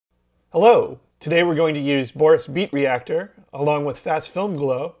Hello! Today we're going to use Boris Beat Reactor along with Fast Film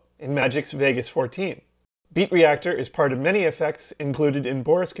Glow in Magix Vegas 14. Beat Reactor is part of many effects included in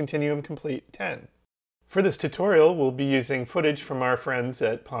Boris Continuum Complete 10. For this tutorial, we'll be using footage from our friends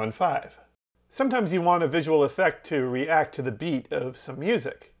at Pond 5. Sometimes you want a visual effect to react to the beat of some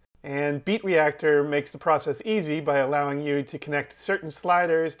music, and Beat Reactor makes the process easy by allowing you to connect certain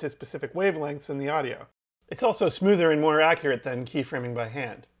sliders to specific wavelengths in the audio. It's also smoother and more accurate than keyframing by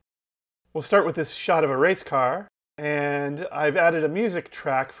hand. We'll start with this shot of a race car, and I've added a music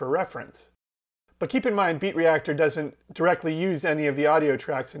track for reference. But keep in mind, Beat Reactor doesn't directly use any of the audio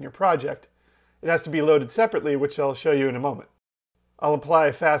tracks in your project. It has to be loaded separately, which I'll show you in a moment. I'll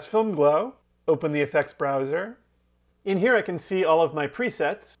apply Fast Film Glow, open the effects browser. In here I can see all of my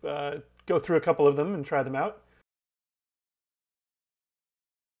presets, go through a couple of them and try them out.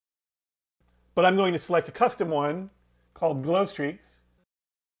 But I'm going to select a custom one called Glow Streaks.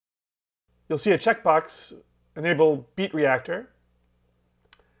 You'll see a checkbox, Enable Beat Reactor.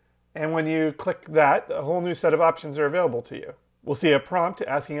 And when you click that, a whole new set of options are available to you. We'll see a prompt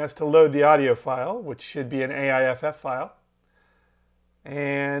asking us to load the audio file, which should be an AIFF file.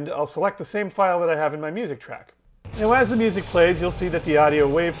 And I'll select the same file that I have in my music track. Now as the music plays, you'll see that the audio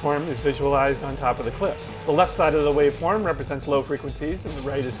waveform is visualized on top of the clip. The left side of the waveform represents low frequencies and the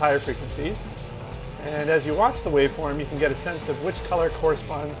right is higher frequencies. And as you watch the waveform, you can get a sense of which color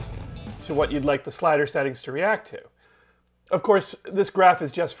corresponds to what you'd like the slider settings to react to. Of course, this graph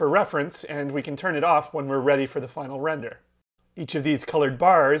is just for reference, and we can turn it off when we're ready for the final render. Each of these colored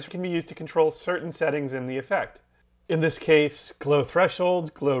bars can be used to control certain settings in the effect. In this case, glow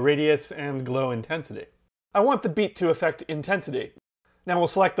threshold, glow radius, and glow intensity. I want the beat to affect intensity. Now we'll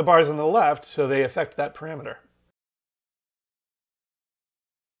select the bars on the left so they affect that parameter.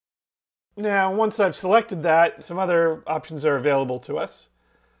 Now, once I've selected that, some other options are available to us.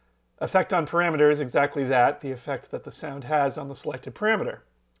 Effect on parameter is exactly that, the effect that the sound has on the selected parameter.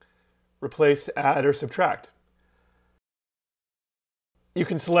 Replace, add, or subtract. You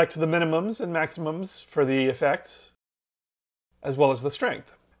can select the minimums and maximums for the effects, as well as the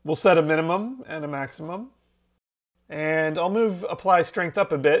strength. We'll set a minimum and a maximum. And I'll move apply strength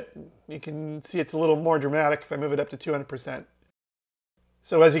up a bit. You can see it's a little more dramatic if I move it up to 200%.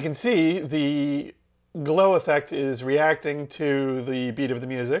 So as you can see, the glow effect is reacting to the beat of the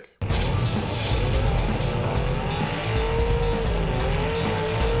music.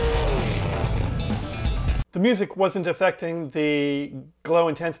 The music wasn't affecting the glow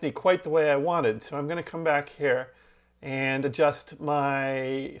intensity quite the way I wanted, so I'm going to come back here and adjust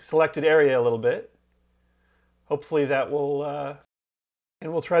my selected area a little bit. Hopefully that will,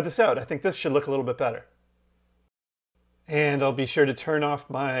 and we'll try this out. I think this should look a little bit better. And I'll be sure to turn off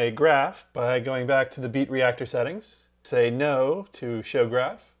my graph by going back to the Beat Reactor settings. Say no to show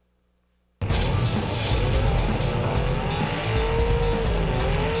graph.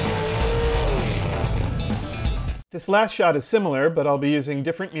 This last shot is similar, but I'll be using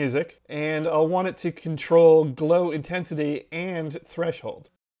different music, and I'll want it to control glow intensity and threshold.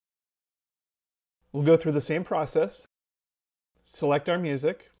 We'll go through the same process, select our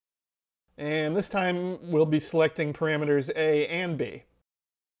music, and this time we'll be selecting parameters A and B.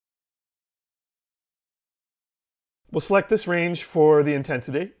 We'll select this range for the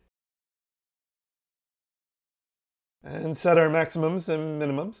intensity, and set our maximums and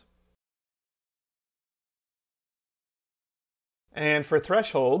minimums. And for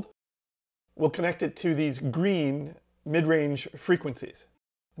threshold, we'll connect it to these green mid-range frequencies.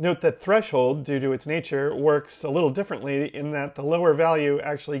 Note that threshold, due to its nature, works a little differently in that the lower value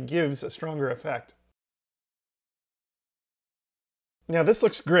actually gives a stronger effect. Now this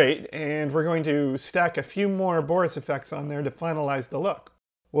looks great, and we're going to stack a few more Boris effects on there to finalize the look.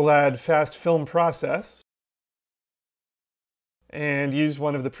 We'll add Fast Film Process and use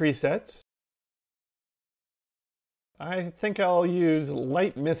one of the presets. I think I'll use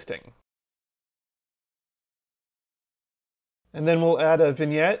light misting. And then we'll add a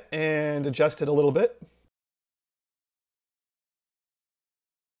vignette and adjust it a little bit.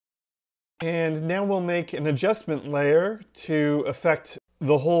 And now we'll make an adjustment layer to affect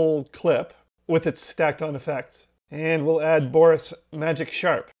the whole clip with its stacked on effects. And we'll add Boris Magic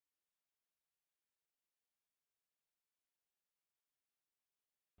Sharp.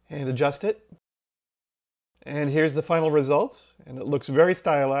 And adjust it. And here's the final result, and it looks very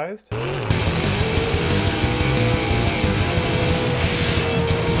stylized.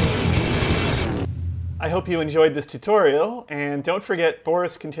 I hope you enjoyed this tutorial, and don't forget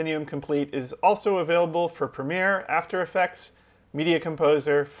Boris Continuum Complete is also available for Premiere, After Effects, Media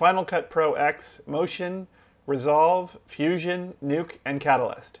Composer, Final Cut Pro X, Motion, Resolve, Fusion, Nuke, and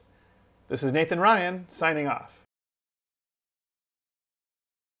Catalyst. This is Nathan Ryan signing off.